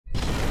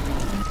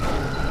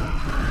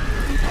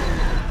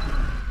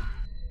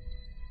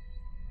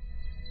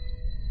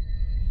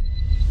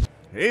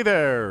Hey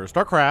there,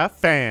 StarCraft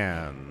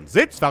fans!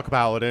 It's Falcon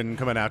Paladin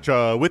coming at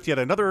ya with yet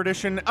another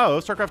edition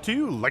of StarCraft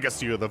 2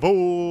 Legacy of the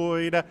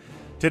Void.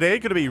 Today,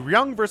 going to be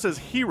Ryung versus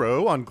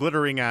herO on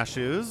Glittering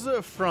Ashes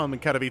from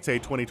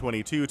Katowice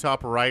 2022.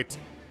 Top right,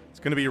 it's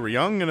going to be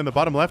Ryung, and in the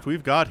bottom left,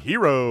 we've got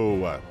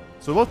herO.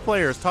 So both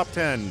players, top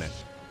 10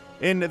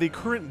 in the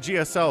current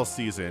GSL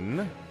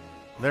season.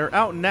 They're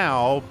out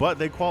now, but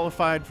they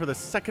qualified for the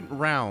second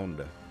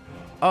round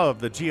of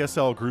the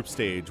GSL group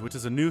stage, which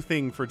is a new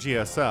thing for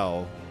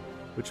GSL.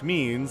 Which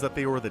means that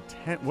they were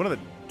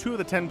two of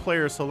the 10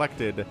 players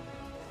selected,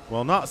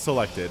 well, not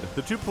selected,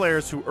 the 2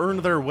 players who earned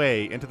their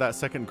way into that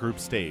second group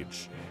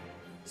stage.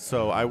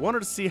 So I wanted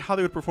to see how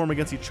they would perform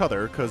against each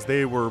other, because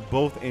they were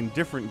both in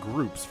different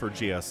groups for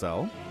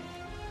GSL.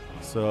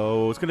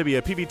 So it's going to be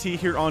a PvT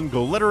here on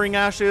Glittering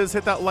Ashes.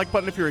 Hit that like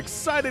button if you're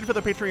excited for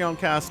the Patreon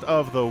cast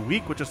of the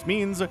week, which just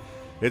means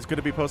it's going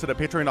to be posted at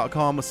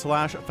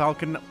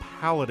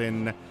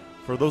patreon.com/FalconPaladin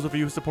for those of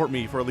you who support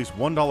me for at least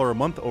 $1 a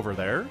month over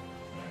there.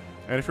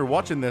 And if you're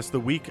watching this the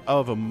week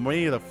of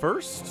May the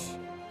 1st,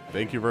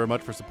 thank you very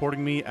much for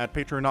supporting me at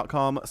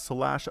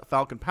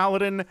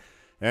patreon.com/FalconPaladin.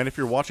 And if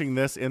you're watching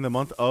this in the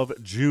month of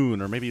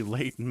June or maybe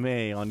late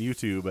May on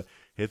YouTube,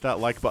 hit that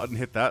like button,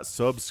 hit that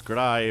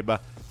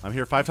subscribe. I'm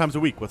here 5 times a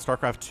week with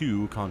StarCraft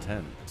 2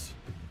 content.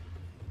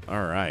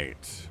 All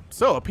right.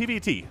 So, a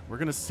PvT. We're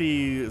going to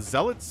see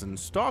Zealots and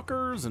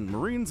Stalkers and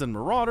Marines and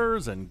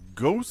Marauders and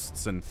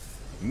Ghosts and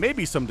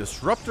maybe some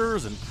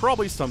Disruptors and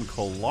probably some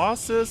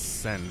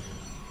Colossus and...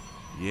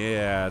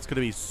 yeah, it's going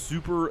to be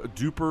super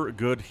duper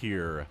good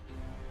here.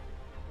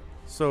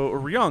 So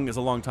Ryung is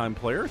a longtime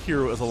player.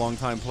 herO is a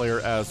longtime player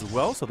as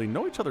well, so they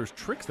know each other's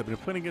tricks. They've been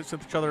playing against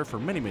each other for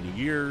many, many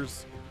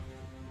years.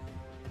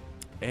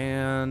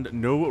 And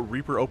no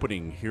Reaper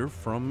opening here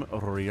from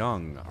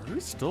Ryung. Are we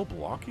still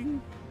blocking?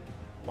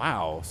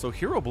 Wow, so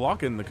herO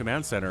blocking the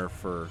command center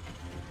for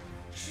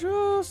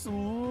just a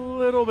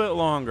little bit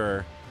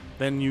longer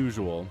than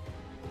usual.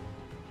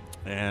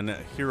 And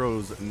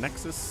herO's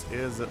Nexus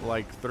is at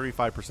like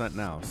 35%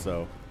 now,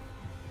 so...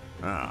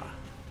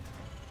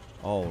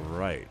 all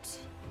right.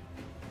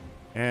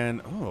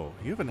 And, oh,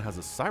 he even has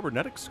a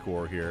cybernetic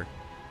score here.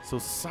 So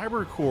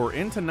Cyber Core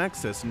into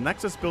Nexus,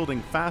 Nexus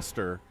building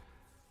faster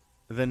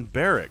than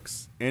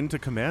Barracks into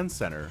Command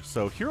Center.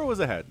 So herO is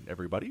ahead,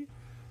 everybody.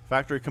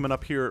 Factory coming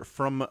up here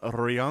from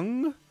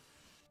Ryung.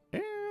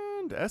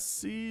 And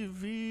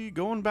SCV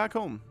going back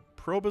home.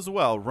 Probe as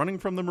well, running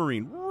from the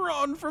Marine.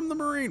 Run from the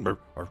Marine! All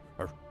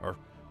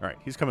right,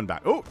 he's coming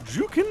back. Oh,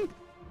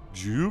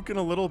 juking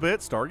a little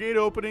bit. Stargate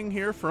opening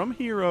here from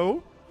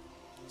herO.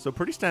 So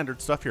pretty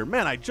standard stuff here.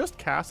 Man, I just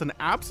cast an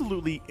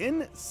absolutely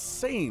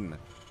insane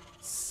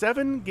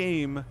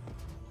 7-game...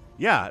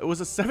 yeah, it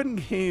was a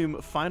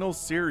 7-game final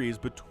series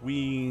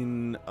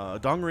between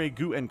Dongray,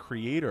 Gu, and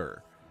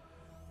Creator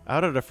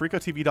out at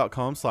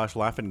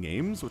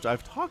africatv.com/laughingames, which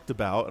I've talked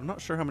about. I'm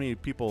not sure how many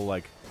people,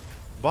 like,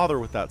 bother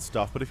with that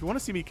stuff, but if you want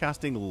to see me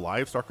casting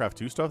live StarCraft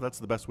 2 stuff, that's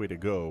the best way to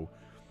go.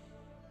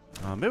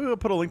 Maybe we'll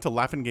put a link to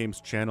Laughin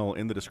Games channel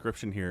in the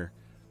description here,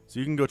 so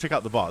you can go check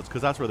out the VODs,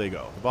 because that's where they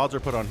go. The VODs are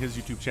put on his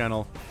YouTube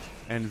channel,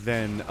 and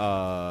then,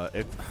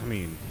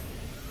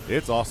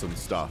 it's awesome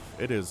stuff.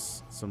 It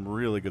is some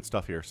really good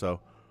stuff here,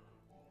 so,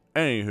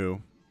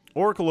 anywho.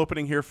 Oracle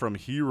opening here from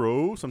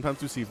herO.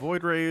 Sometimes we see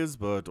Void Rays,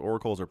 but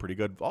Oracles are pretty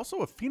good. Also,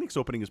 a Phoenix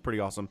opening is pretty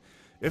awesome.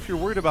 If you're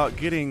worried about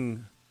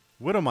getting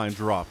Widowmine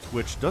dropped,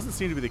 which doesn't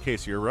seem to be the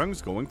case here.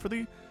 Ryung's going for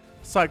the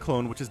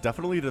Cyclone, which is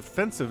definitely a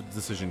defensive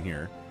decision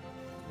here.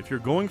 If you're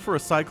going for a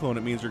Cyclone,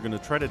 it means you're going to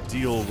try to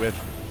deal with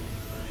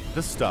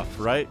this stuff,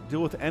 right?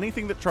 Deal with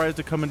anything that tries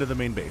to come into the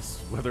main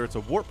base. Whether it's a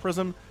Warp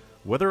Prism,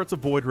 whether it's a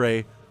Void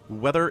Ray,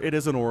 whether it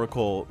is an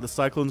Oracle, the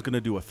Cyclone's going to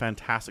do a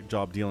fantastic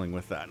job dealing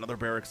with that. Another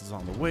Barracks is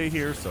on the way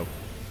here, so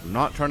I'm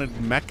not trying to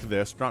mech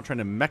this, not trying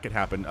to mech it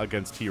happen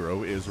against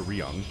herO is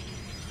Ryung.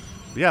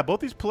 Yeah, both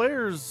these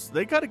players,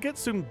 they got to get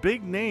some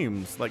big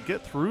names, like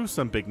get through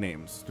some big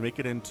names to make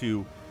it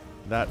into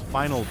that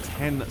final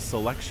 10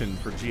 selection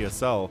for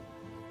GSL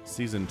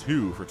Season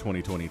 2 for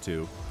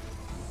 2022.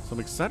 So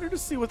I'm excited to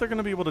see what they're going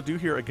to be able to do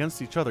here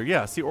against each other.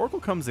 Yeah, see, Oracle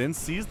comes in,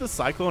 sees the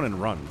Cyclone,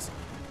 and runs.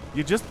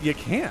 You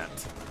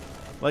can't.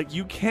 Like,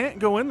 you can't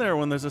go in there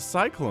when there's a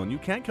Cyclone. You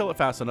can't kill it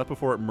fast enough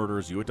before it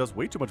murders you. It does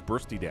way too much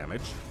bursty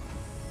damage.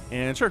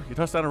 And sure, you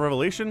toss down a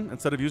Revelation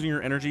instead of using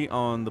your energy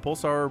on the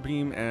Pulsar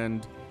Beam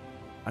and...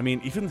 I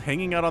mean, even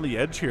hanging out on the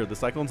edge here, the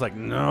Cyclone's like,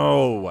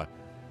 no,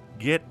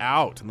 get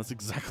out. And that's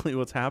exactly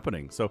what's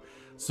happening. So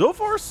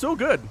far, so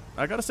good.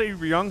 I gotta say,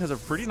 Ryung has a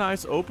pretty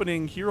nice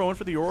opening. herO in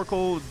for the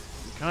Oracle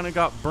kind of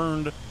got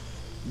burned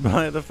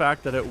by the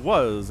fact that it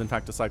was, in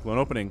fact, a Cyclone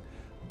opening.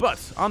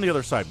 But on the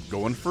other side,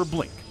 going for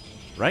Blink,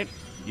 right?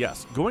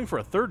 Yes, going for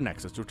a third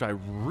Nexus, which I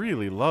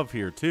really love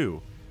here,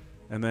 too.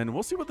 And then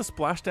we'll see what the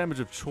splash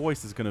damage of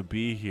choice is going to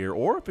be here,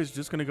 or if it's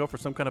just going to go for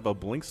some kind of a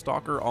Blink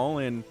Stalker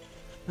all-in.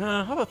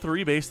 How about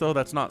 3 base, though?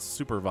 That's not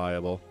super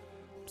viable.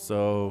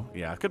 So,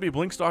 yeah, it could be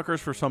Blink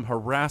Stalkers for some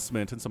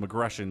harassment and some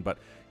aggression, but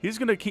he's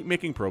going to keep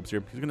making probes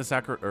here. He's going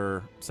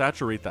to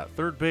saturate that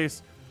third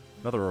base.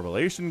 Another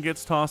revelation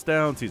gets tossed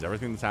down, sees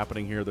everything that's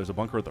happening here. There's a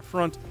bunker at the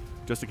front,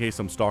 just in case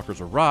some stalkers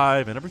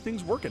arrive, and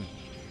everything's working.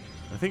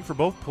 I think for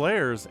both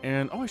players,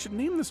 and oh, I should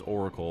name this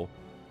Oracle.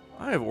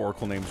 I have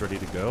Oracle names ready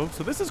to go.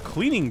 So this is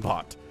Cleaning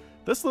Bot.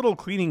 This little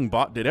cleaning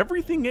bot did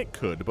everything it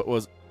could, but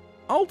was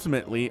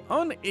ultimately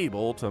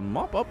unable to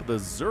mop up the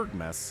Zerg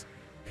mess.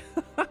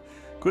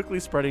 Quickly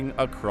spreading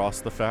across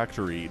the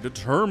factory,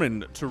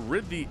 determined to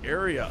rid the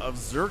area of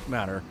Zerg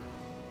matter.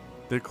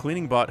 The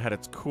cleaning bot had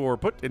its core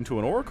put into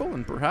an Oracle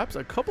and perhaps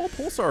a couple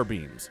pulsar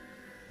beams.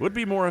 Would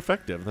be more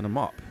effective than a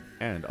mop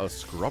and a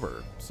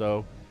scrubber.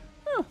 So,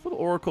 little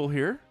Oracle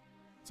here.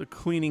 It's a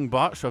cleaning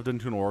bot shoved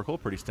into an Oracle.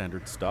 Pretty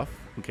standard stuff.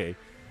 Okay.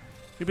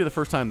 Maybe the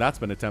first time that's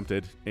been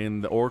attempted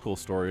in the Oracle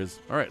stories.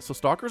 Alright, so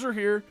Stalkers are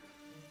here.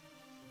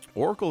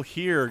 Oracle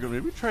here.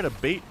 Maybe try to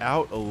bait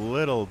out a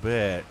little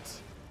bit.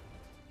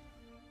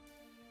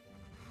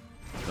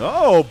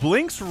 Oh,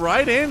 blinks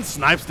right in.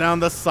 Snipes down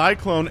the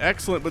Cyclone.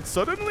 Excellent. But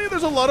suddenly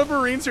there's a lot of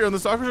Marines here, and the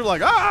Stalkers are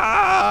like,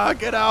 ah,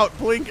 get out,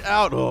 blink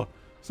out. Oh,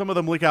 some of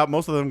them blink out.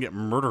 Most of them get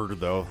murdered,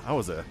 though. That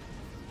was a...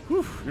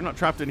 Whew, you're not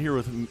trapped in here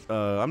with...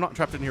 I'm not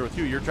trapped in here with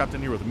you. You're trapped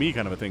in here with me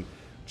kind of a thing.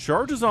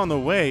 Charge is on the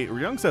way.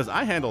 Ryung says,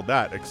 I handled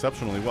that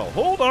exceptionally well.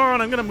 Hold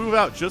on, I'm going to move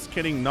out. Just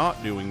kidding,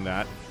 not doing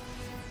that.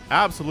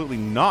 Absolutely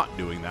not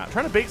doing that.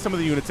 Trying to bait some of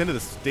the units into the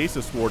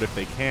Stasis Ward if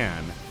they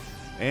can.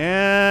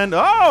 And,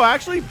 oh,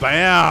 actually,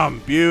 bam,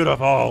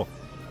 beautiful.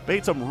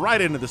 Baits them right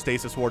into the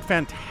Stasis Ward.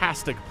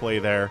 Fantastic play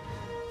there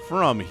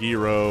from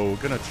herO.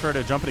 Going to try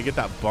to jump in and get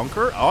that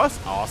bunker. Oh,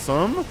 that's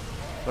awesome.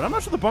 But I'm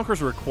not sure the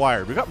bunkers are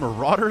required. We got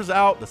Marauders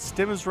out. The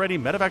stim is ready.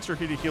 Medevacs are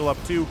here to heal up,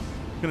 too.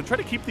 Gonna try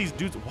to keep these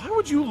dudes. Why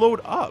would you load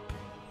up?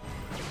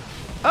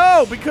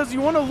 Oh, because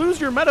you want to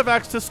lose your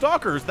medevacs to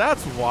Stalkers.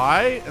 That's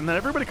why. And then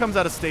everybody comes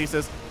out of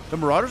stasis. The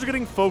Marauders are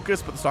getting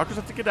focused, but the Stalkers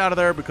have to get out of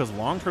there because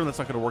long-term that's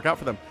not going to work out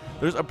for them.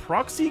 There's a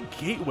proxy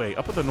gateway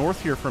up at the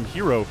north here from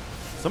herO.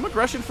 Some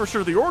aggression for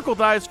sure. The Oracle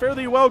dies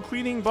fairly well.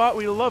 Cleaning bot,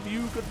 we love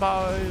you.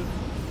 Goodbye.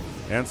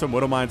 And some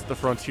Widow Mines at the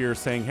front here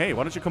saying, hey,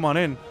 why don't you come on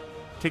in?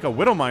 Take a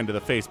Widow Mine to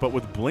the face, but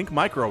with Blink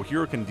Micro,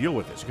 herO can deal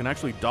with it. You can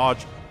actually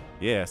dodge.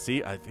 Yeah,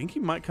 see, I think he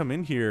might come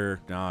in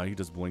here. Nah, he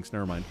just blinks.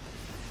 Never mind.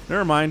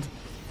 Never mind.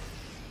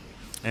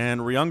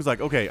 And Ryung's like,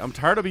 okay, I'm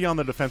tired of being on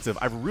the defensive.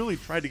 I've really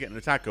tried to get an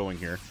attack going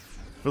here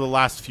for the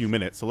last few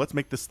minutes. So let's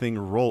make this thing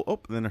roll. Oh,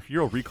 and then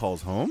herO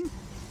recalls home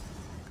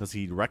because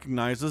he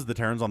recognizes the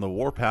Terrans on the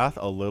warpath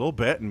a little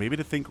bit, and maybe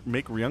to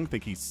make Ryung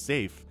think he's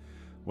safe,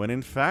 when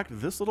in fact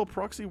this little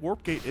proxy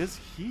warp gate is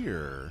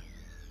here.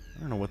 I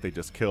don't know what they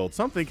just killed.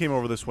 Something came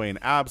over this way and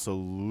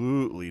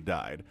absolutely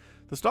died.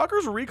 The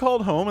Stalkers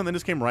recalled home and then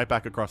just came right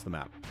back across the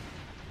map.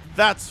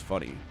 That's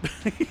funny.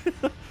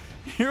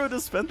 herO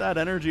just spent that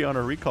energy on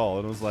a recall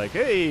and was like,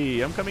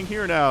 hey, I'm coming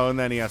here now. And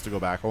then he has to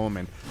go back home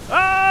and...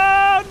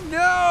 Oh,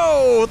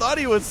 no! Thought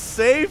he was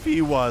safe.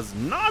 He was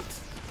not.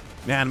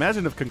 Man,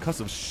 imagine if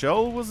Concussive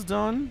Shell was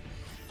done.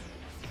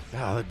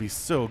 Oh, that'd be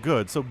so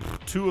good. So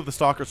 2 of the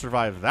Stalkers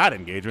survived that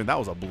engagement. That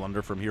was a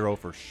blunder from herO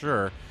for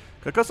sure.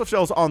 Concussive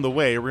Shell's on the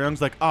way.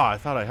 Ryung's like, I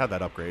thought I had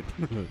that upgrade.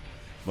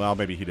 Well,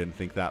 maybe he didn't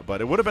think that, but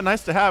it would have been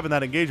nice to have in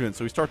that engagement,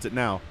 so he starts it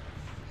now.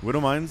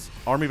 Widow Mine's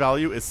army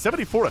value is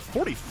 74 to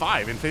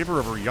 45 in favor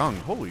of Ryung.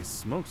 Holy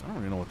smokes, I don't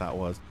even know what that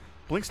was.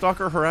 Blink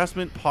Stalker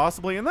harassment,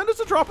 possibly, and then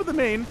just a drop in the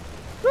main.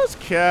 Just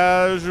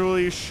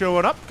casually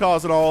showing up,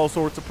 causing all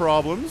sorts of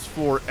problems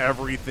for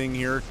everything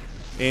here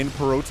in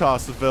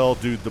Protosville.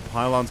 Dude, the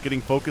pylon's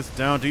getting focused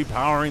down,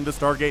 depowering the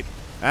Stargate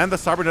and the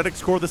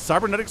Cybernetics Core. The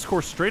Cybernetics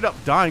Core straight up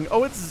dying.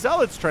 Oh, it's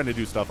Zealots trying to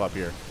do stuff up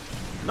here.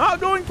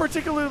 Not going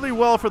particularly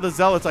well for the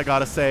Zealots, I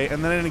gotta say.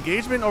 And then an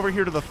engagement over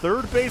here to the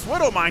third base.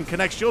 Widow Mine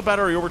connects. Shield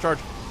battery overcharge.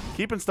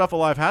 Keeping stuff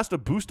alive. Has to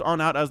boost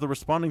on out as the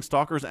responding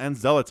Stalkers and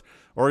Zealots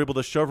are able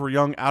to shove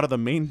Ryung out of the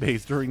main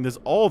base during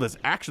all this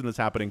action that's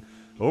happening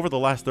over the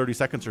last 30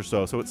 seconds or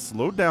so. So it's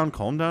slowed down,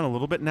 calmed down a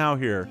little bit now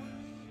here.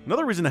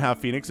 Another reason to have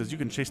Phoenix is you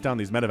can chase down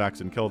these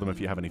medevacs and kill them if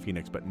you have any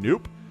Phoenix. But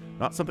nope,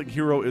 not something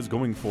herO is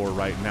going for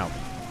right now.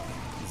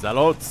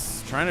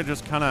 Zealots trying to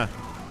just kind of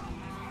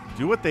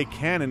do what they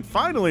can, and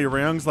finally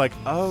Ryung's like,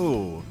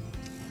 oh,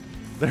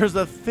 there's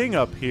a thing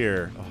up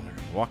here. Oh, they're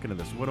walking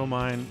into this Widow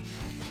Mine.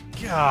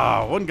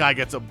 God, one guy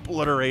gets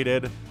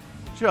obliterated.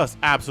 Just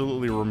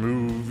absolutely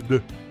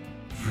removed.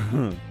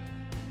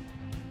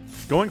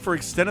 Going for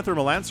Extended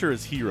Thermal Lancer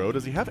is herO.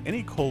 Does he have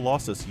any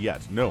Colossus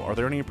yet? No. Are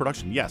there any in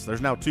production? Yes,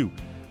 there's now 2.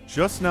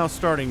 Just now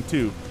starting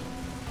 2.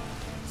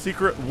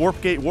 Secret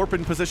warp gate warp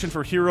in position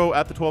for herO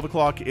at the 12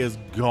 o'clock is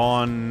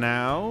gone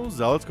now.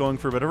 Zealot's going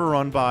for a bit of a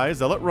run-by.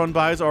 Zealot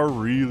run-bys are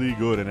really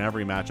good in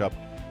every matchup,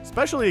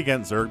 especially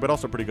against Zerg, but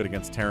also pretty good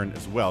against Terran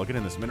as well. Get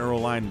in this mineral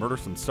line, murder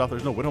some stuff.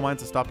 There's no Widow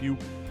Mines to stop you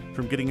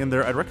from getting in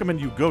there. I'd recommend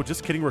you go.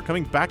 Just kidding. We're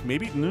coming back.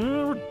 Maybe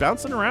we're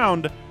bouncing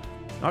around.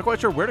 Not quite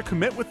sure where to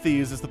commit with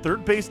these. Is the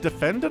third base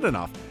defended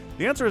enough?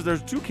 The answer is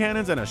there's 2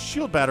 cannons and a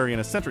shield battery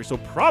and a sentry, so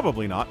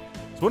probably not.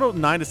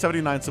 109 to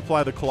 79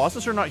 supply. The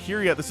Colossus are not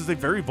here yet. This is a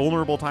very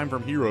vulnerable time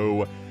from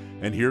herO.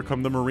 And here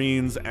come the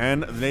Marines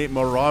and the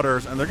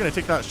Marauders, and they're going to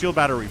take that shield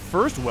battery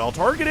first. Well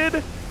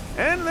targeted.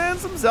 And then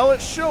some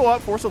Zealots show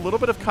up, force a little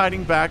bit of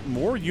kiting back.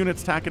 More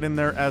units tacking in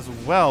there as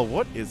well.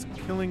 What is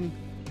killing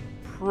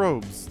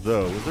probes,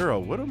 though? Was there a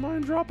Widow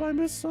Mine drop I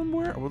missed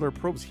somewhere? Were there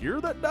probes here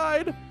that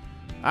died?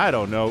 I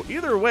don't know.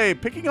 Either way,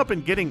 picking up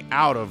and getting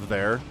out of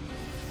there.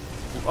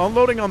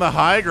 Unloading on the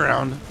high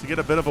ground to get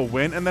a bit of a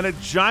win. And then a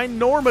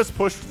ginormous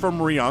push from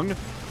Ryung,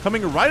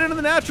 coming right into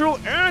the natural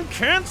and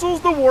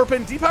cancels the warp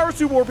and depowers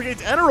 2 warp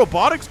gates and a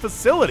robotics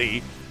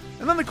facility.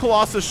 And then the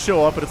Colossus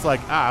show up, and it's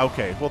like,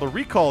 okay, well, the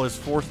recall is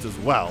forced as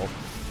well.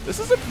 This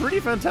is a pretty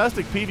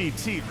fantastic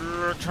PvT.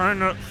 Trying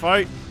to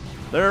fight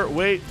their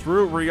way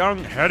through.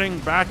 Ryung heading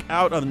back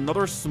out.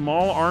 Another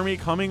small army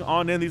coming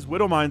on in. These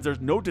Widow Mines,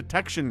 there's no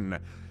detection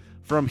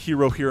from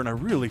herO here, and I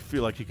really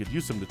feel like he could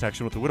use some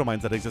detection with the Widow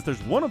Mines that exist.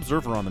 There's one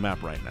observer on the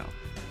map right now,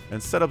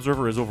 and said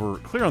observer is over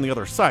clear on the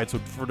other side, so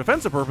for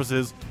defensive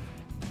purposes,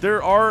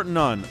 there are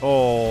none.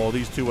 Oh,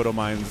 these 2 Widow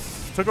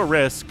Mines took a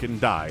risk and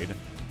died.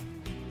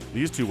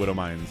 These 2 Widow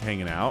Mines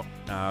hanging out.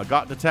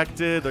 Got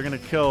detected. They're going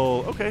to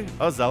kill, okay,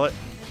 a Zealot.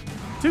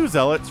 2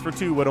 Zealots for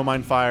 2 Widow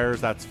Mine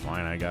fires. That's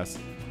fine, I guess.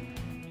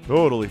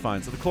 Totally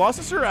fine. So the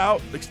Colossus are out.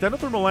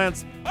 Extended Thermal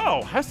Lance,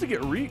 oh, has to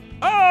get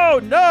oh,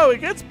 no, it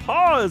gets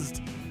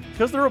paused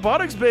because the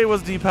Robotics Bay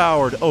was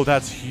depowered. Oh,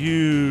 that's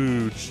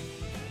huge.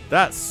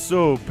 That's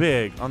so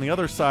big. On the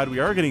other side, we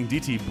are getting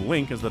DT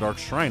Blink as the Dark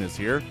Shrine is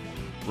here.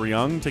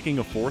 Ryung taking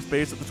a 4th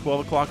base at the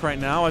 12 o'clock right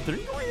now. I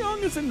think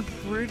Ryung is in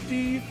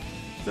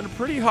a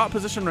pretty hot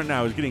position right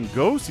now. He's getting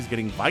Ghosts. He's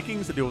getting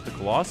Vikings to deal with the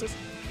Colossus.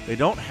 They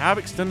don't have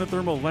Extended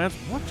Thermal Lance.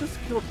 What just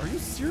killed? Are you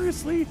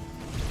seriously?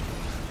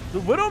 The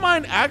Widow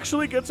Mine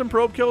actually gets some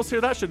probe kills here.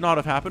 That should not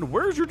have happened.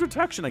 Where's your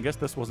detection? I guess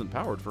this wasn't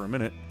powered for a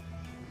minute.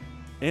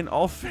 In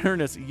all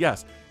fairness,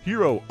 yes.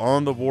 herO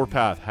on the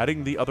warpath,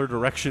 heading the other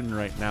direction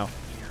right now.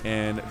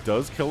 And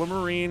does kill a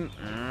Marine.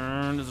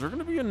 And is there going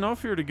to be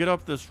enough here to get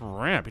up this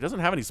ramp? He doesn't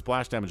have any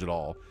splash damage at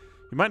all.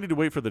 He might need to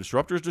wait for the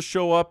Disruptors to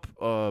show up,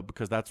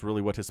 because that's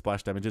really what his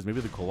splash damage is. Maybe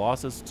the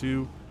Colossus,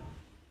 too.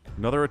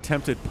 Another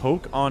attempted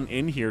poke on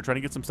in here, trying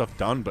to get some stuff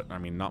done, but, I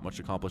mean, not much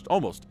accomplished.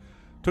 Almost.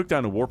 Took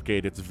down a Warp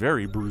Gate. It's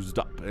very bruised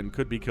up and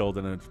could be killed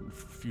in a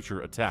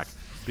future attack.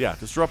 But yeah,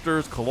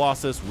 Disruptors,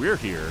 Colossus, we're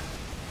here.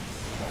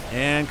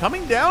 And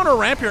coming down a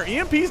ramp here,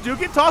 EMPs do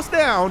get tossed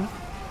down.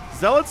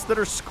 Zealots that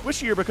are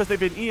squishier because they've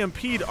been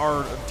EMP'd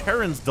are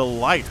Terran's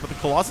delight, but the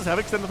Colossus have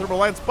Extended Thermal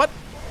Lance, but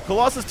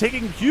Colossus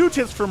taking huge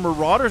hits from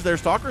Marauders there.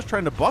 Stalker's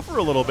trying to buffer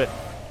a little bit.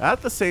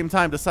 At the same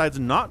time, decides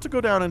not to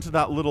go down into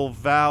that little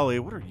valley.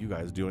 What are you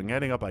guys doing?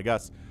 Heading up, I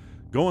guess.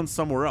 Going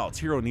somewhere else.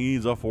 herO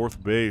needs a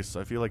 4th base.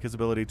 I feel like his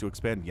ability to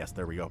expand. Yes,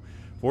 there we go.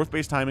 4th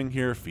base timing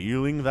here.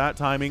 Feeling that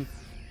timing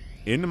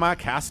into my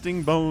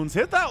casting bones.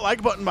 Hit that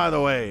like button, by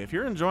the way. If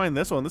you're enjoying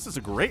this one, this is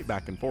a great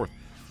back and forth.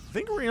 I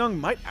think Ryung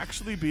might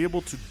actually be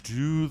able to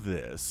do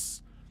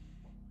this.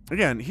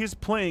 Again, he's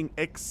playing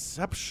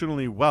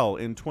exceptionally well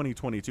in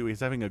 2022. He's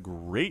having a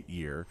great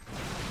year.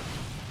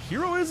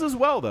 herO is as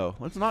well, though.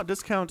 Let's not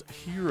discount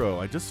herO.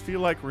 I just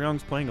feel like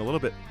Ryung's playing a little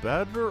bit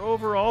better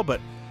overall,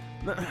 but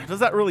does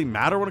that really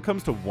matter when it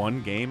comes to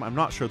one game? I'm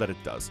not sure that it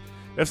does.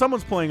 If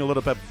someone's playing a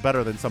little bit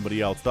better than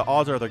somebody else, the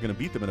odds are they're going to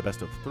beat them in a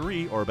best of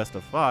 3 or a best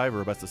of 5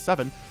 or a best of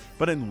 7.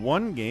 But in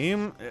one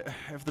game,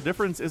 if the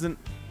difference isn't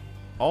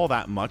all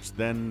that much,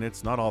 then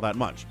it's not all that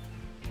much,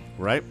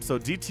 right? So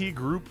DT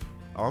group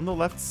on the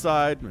left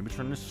side, maybe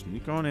trying to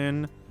sneak on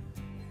in.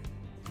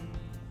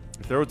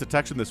 If there was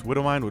detection, this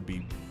Widow Mine would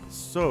be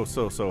so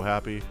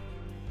happy.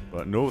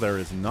 But no, there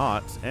is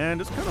not. And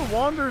just kind of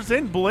wanders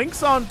in,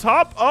 blinks on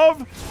top of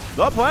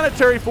the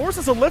planetary,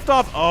 forces a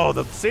liftoff. Oh,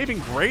 the saving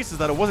grace is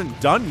that it wasn't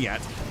done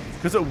yet,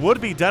 because it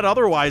would be dead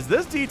otherwise.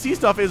 This DT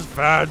stuff is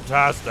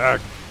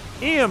fantastic.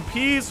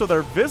 EMPs, so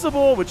they're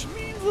visible, which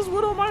means this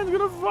Widow Mine's going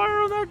to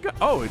fire on that guy.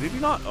 Oh, did he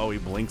not? Oh, he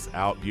blinks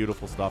out.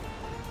 Beautiful stuff.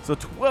 So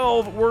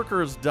 12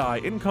 workers die.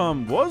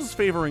 Income was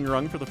favoring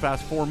Ryung for the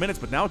past 4 minutes,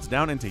 but now it's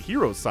down into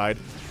herO's side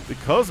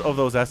because of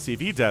those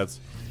SCV deaths.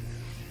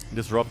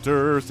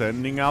 Disruptor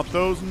sending out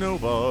those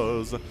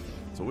Novas.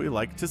 So we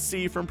like to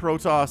see from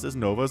Protoss is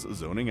Novas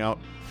zoning out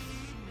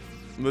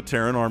the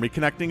Terran army.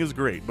 Connecting is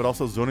great, but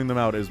also zoning them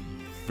out is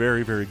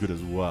very good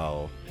as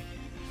well.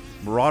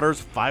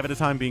 Marauders 5 at a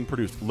time being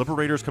produced.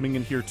 Liberators coming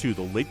in here too.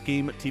 The late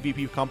game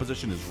TVP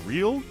composition is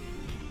real.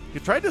 He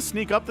tried to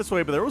sneak up this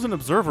way, but there was an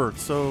observer.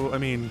 So, I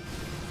mean,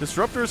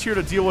 Disruptor's here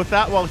to deal with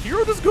that while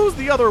herO just goes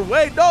the other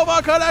way.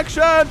 Nova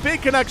connection!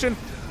 Big connection!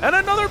 And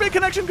another big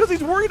connection because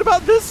he's worried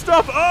about this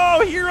stuff.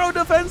 Oh, herO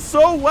defends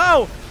so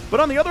well.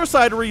 But on the other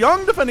side,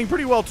 Ryung defending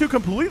pretty well too,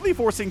 completely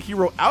forcing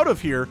herO out of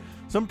here.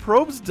 Some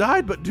probes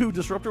died, but dude,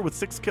 Disruptor with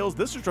 6 kills.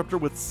 This Disruptor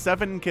with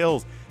 7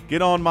 kills.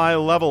 Get on my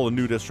level,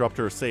 new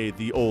Disruptor, say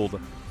the old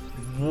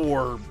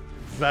war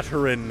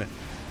veteran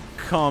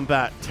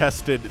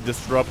combat-tested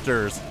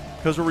Disruptors.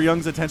 Because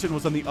Ryung's attention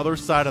was on the other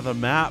side of the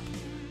map.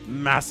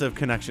 Massive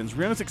connections.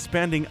 Ryung's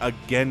expanding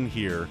again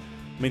here.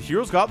 I mean,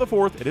 herO's got the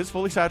 4th. It is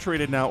fully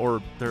saturated now,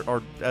 or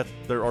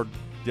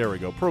there we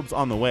go, probes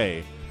on the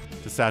way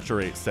to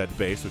saturate said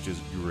base, which is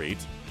great.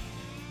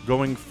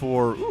 going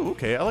for, ooh,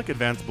 okay, I like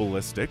advanced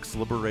ballistics.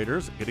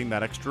 Liberators getting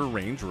that extra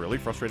range, really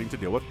frustrating to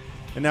deal with.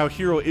 And now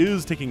herO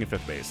is taking a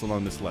 5th base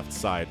along this left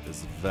side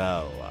as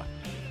well.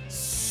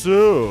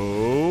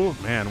 So,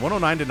 man,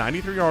 109 to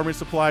 93 army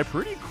supply,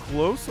 pretty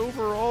close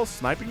overall.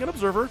 Sniping an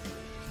observer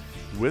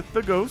with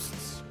the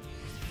ghosts.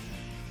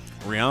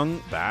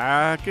 Ryung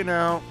backing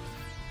out.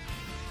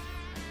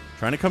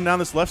 Trying to come down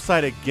this left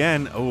side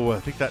again. Oh, I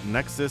think that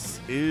Nexus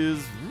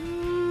is...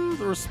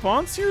 the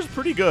response here is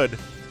pretty good.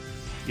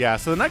 Yeah,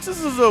 so the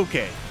Nexus is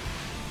okay.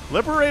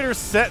 Liberator's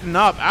setting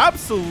up.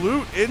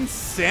 Absolute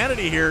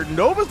insanity here.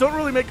 Novas don't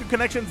really make good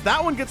connections.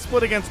 That one gets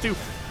split against 2.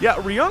 Yeah,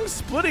 Ryung's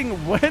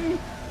splitting when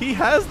he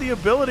has the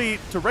ability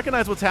to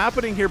recognize what's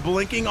happening here.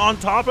 Blinking on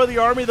top of the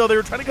army, though. They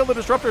were trying to kill the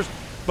Disruptors,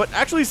 but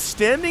actually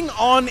standing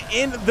on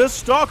in the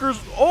Stalkers,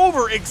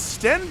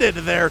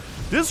 overextended there.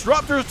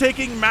 Disruptors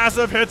taking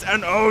massive hits,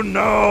 and oh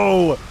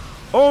no!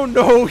 Oh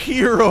no,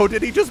 herO!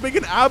 Did he just make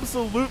an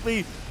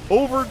absolutely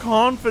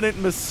overconfident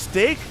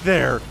mistake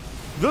there?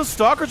 The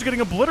Stalkers are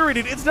getting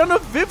obliterated. It's down to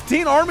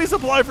 15 army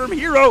supply from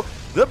herO.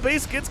 The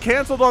base gets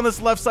canceled on this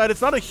left side.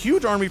 It's not a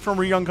huge army from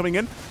Ryung coming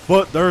in,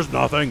 but there's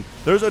nothing.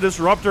 There's a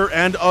Disruptor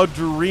and a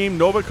Dream.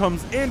 Nova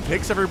comes in,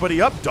 picks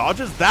everybody up,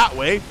 dodges that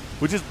way,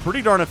 which is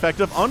pretty darn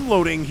effective.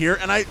 Unloading here,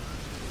 and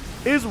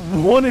is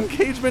one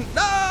engagement.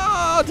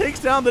 No! Takes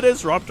down the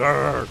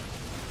Disruptor.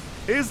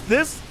 Is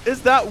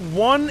that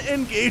one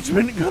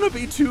engagement gonna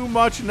be too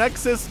much?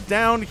 Nexus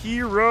down,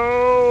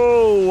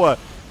 herO.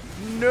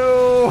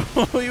 No,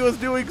 he was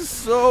doing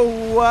so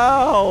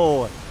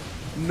well.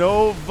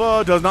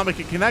 Nova does not make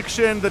a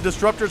connection. The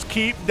Disruptors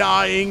keep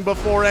dying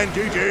before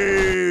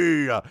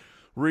NGG.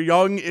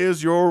 Ryung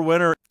is your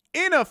winner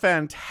in a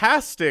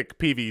fantastic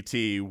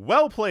PvT.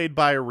 Well played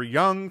by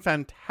Ryung,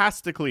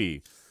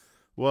 fantastically.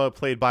 Well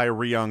played by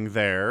Ryung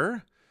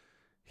there.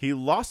 He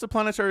lost a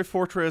planetary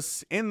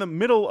fortress in the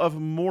middle of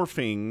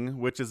morphing,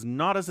 which is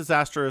not as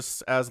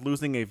disastrous as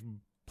losing a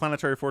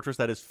planetary fortress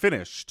that is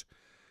finished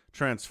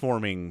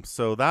transforming.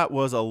 So that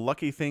was a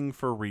lucky thing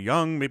for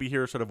Ryung. Maybe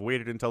herO should have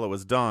waited until it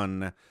was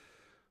done.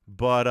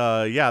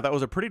 But yeah, that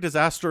was a pretty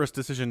disastrous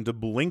decision to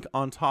blink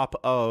on top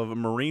of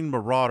Marine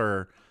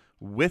Marauder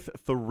with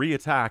 3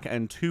 attack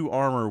and 2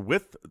 armor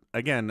with,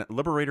 again,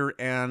 Liberator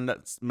and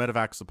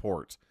Medevac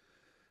support.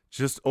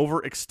 Just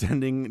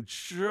overextending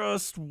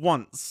just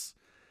once.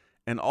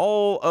 And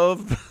all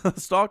of the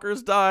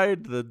Stalkers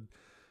died.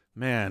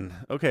 Man.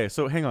 Okay,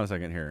 so hang on a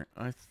second here.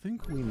 I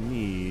think we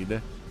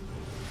need...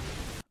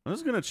 I'm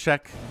just going to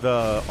check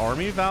the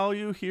army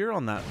value here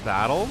on that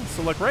battle.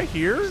 So, like, right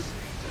here,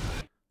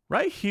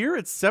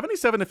 it's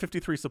 77 to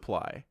 53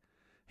 supply.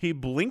 He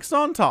blinks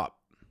on top.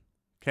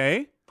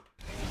 Okay?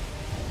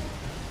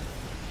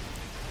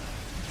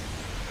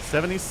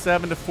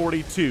 77 to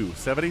 42.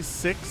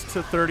 76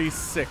 to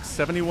 36.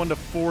 71 to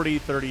 40,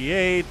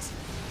 38.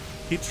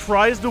 He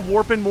tries to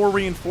warp in more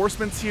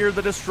reinforcements here.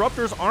 The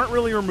Disruptors aren't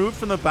really removed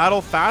from the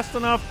battle fast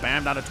enough.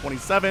 Bam, down to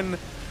 27.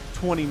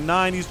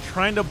 29. He's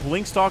trying to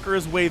Blink Stalker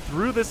his way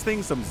through this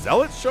thing. Some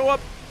Zealots show up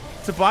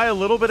to buy a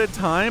little bit of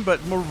time,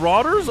 but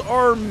Marauders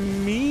are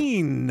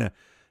mean.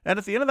 And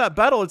at the end of that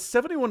battle, it's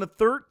 71 to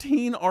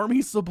 13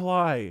 army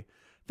supply.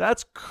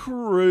 That's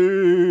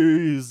crazy.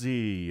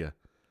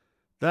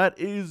 That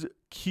is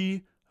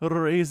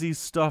crazy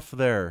stuff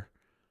there.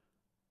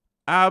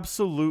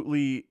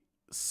 Absolutely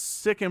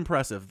sick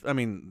impressive. I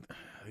mean,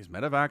 these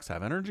medevacs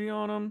have energy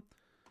on them.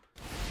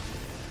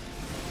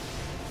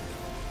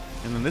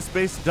 And then this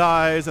base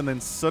dies, and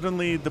then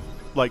suddenly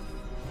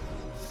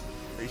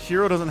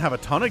herO doesn't have a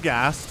ton of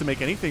gas to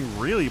make anything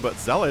really but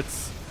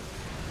Zealots.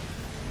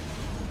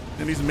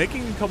 And he's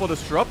making a couple of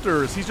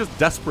Disruptors. He's just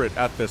desperate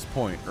at this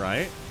point,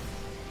 right?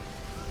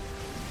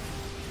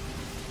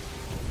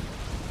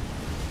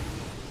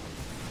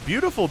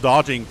 Beautiful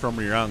dodging from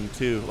Ryung,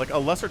 too. Like, a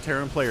lesser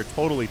Terran player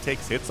totally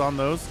takes hits on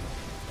those,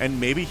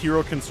 and maybe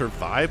herO can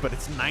survive, but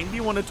it's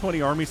 91 to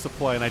 20 army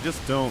supply, and I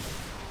just don't.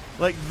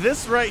 Like,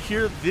 this right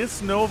here,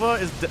 this Nova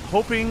is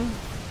hoping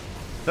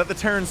that the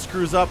Terran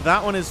screws up.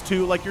 That one is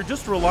too. Like, you're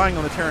just relying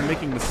on the Terran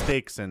making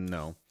mistakes, and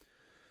no.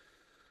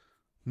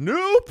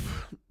 Nope.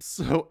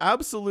 So,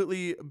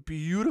 absolutely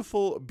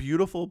beautiful,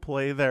 beautiful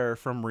play there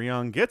from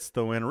Ryung. Gets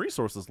the win.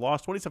 Resources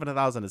lost,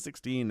 27,000 to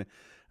 16.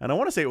 And I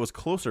want to say it was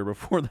closer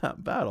before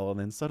that battle, and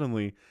then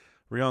suddenly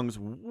Ryung's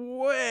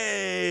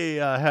way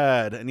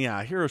ahead. And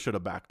yeah, herO should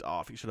have backed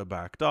off. He should have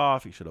backed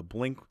off. He should have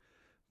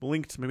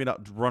blinked, maybe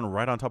not run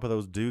right on top of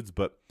those dudes,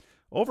 but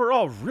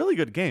overall, really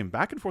good game.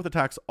 Back and forth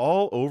attacks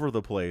all over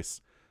the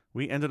place.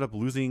 We ended up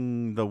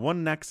losing the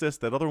one Nexus.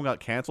 That other one got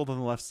canceled on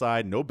the left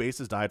side. No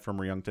bases died from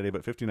Ryung today,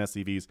 but 15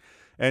 SCVs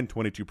and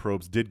 22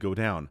 probes did go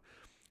down.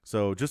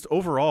 So just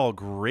overall,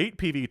 great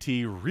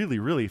PvT. Really,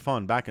 really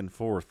fun back and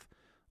forth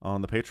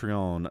on the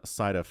Patreon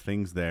side of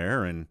things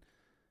there. And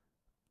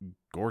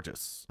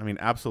gorgeous. I mean,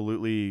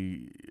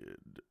 absolutely...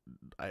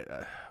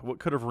 what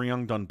could have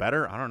Ryung done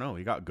better? I don't know.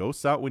 He got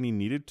ghosts out when he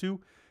needed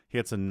to. He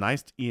had some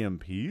nice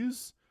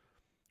EMPs,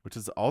 which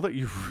is all that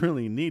you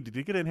really need. Did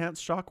he get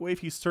enhanced shockwave?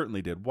 He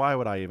certainly did. Why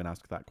would I even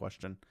ask that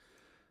question?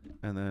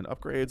 And then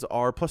upgrades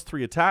are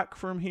 +3 attack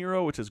from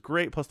herO, which is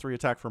great. +3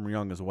 attack from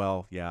Ryung as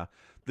well. Yeah.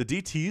 The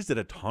DTs did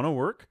a ton of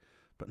work,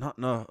 but not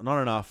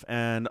enough.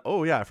 And,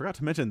 oh yeah, I forgot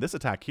to mention this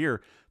attack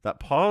here that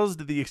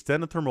paused the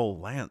extended thermal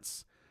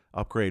lance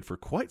upgrade for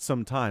quite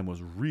some time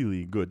was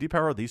really good.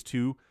 Depower these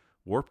 2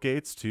 warp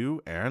gates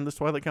too, and this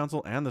Twilight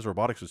Council and this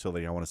robotics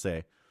facility, I want to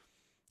say,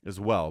 as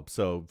well.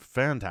 So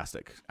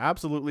fantastic.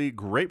 Absolutely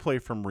great play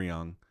from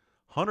Ryung.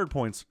 100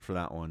 points for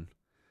that one.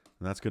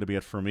 And that's going to be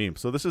it for me.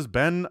 So this is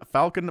Ben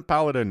Falcon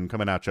Paladin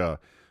coming at you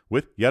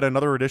with yet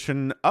another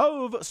edition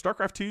of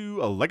StarCraft 2,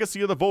 A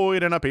Legacy of the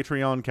Void, and a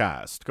Patreon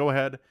cast. Go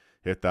ahead,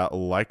 hit that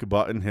like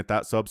button, hit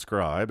that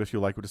subscribe if you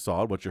like what you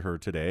saw, what you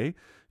heard today.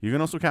 You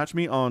can also catch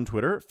me on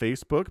Twitter,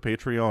 Facebook,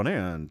 Patreon,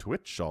 and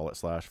Twitch, all at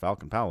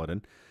 /Falcon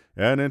Paladin.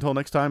 And until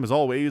next time, as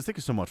always, thank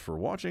you so much for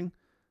watching.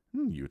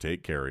 You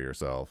take care of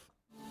yourself.